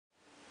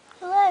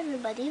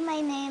everybody, my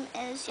name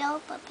is Yellow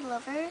Puppy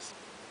Lovers,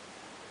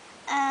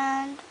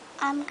 and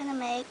I'm gonna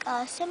make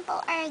a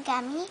simple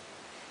origami,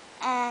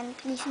 and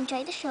please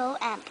enjoy the show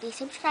and please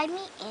subscribe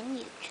me in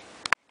YouTube.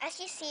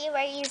 As you see,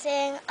 we're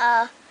using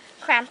a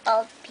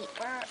crumpled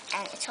paper,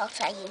 and it's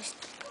also a used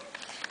paper.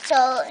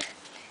 So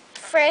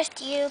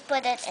first you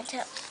put it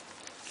into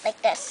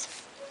like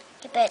this.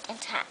 You put it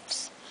into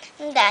halves,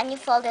 and then you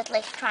fold it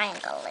like a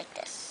triangle like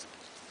this.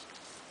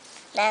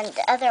 Then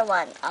the other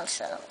one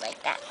also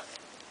like that.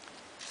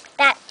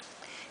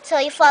 So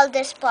you fold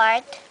this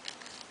part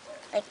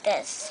like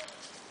this.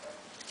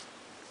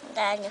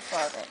 Then you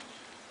fold it.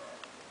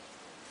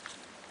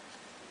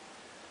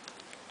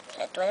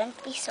 So it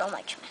wouldn't be so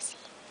much messy.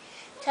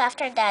 So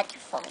after that, you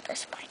fold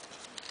this part.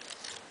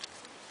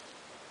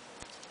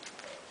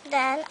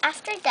 Then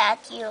after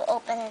that, you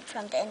open it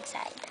from the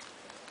inside.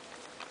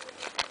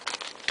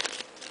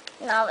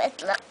 Now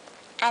it will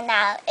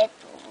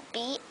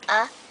be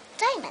a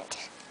diamond.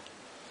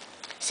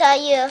 So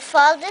you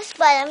fold this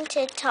bottom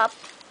to top.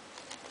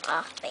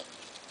 Oh wait,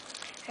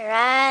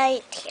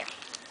 right here.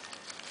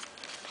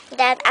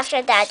 Then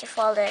after that, you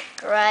fold it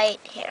right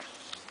here.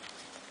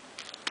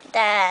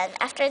 Then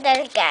after that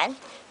again,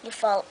 you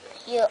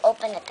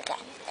open it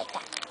again like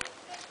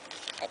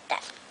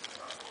that.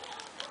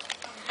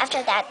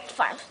 After that, it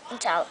forms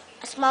into a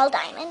small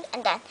diamond,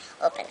 and then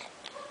open it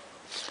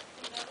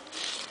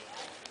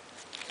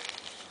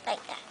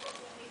like that.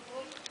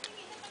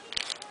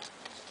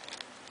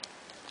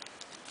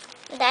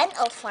 Then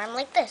it'll form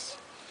like this.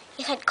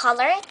 You could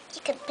color it,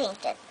 you could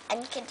paint it,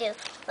 and you can do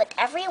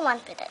whatever you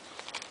want with it.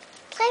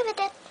 Play with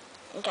it.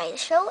 Enjoy the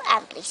show,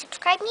 and please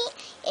subscribe me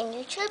in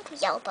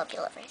YouTube, Yellow Puppy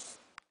Lovers.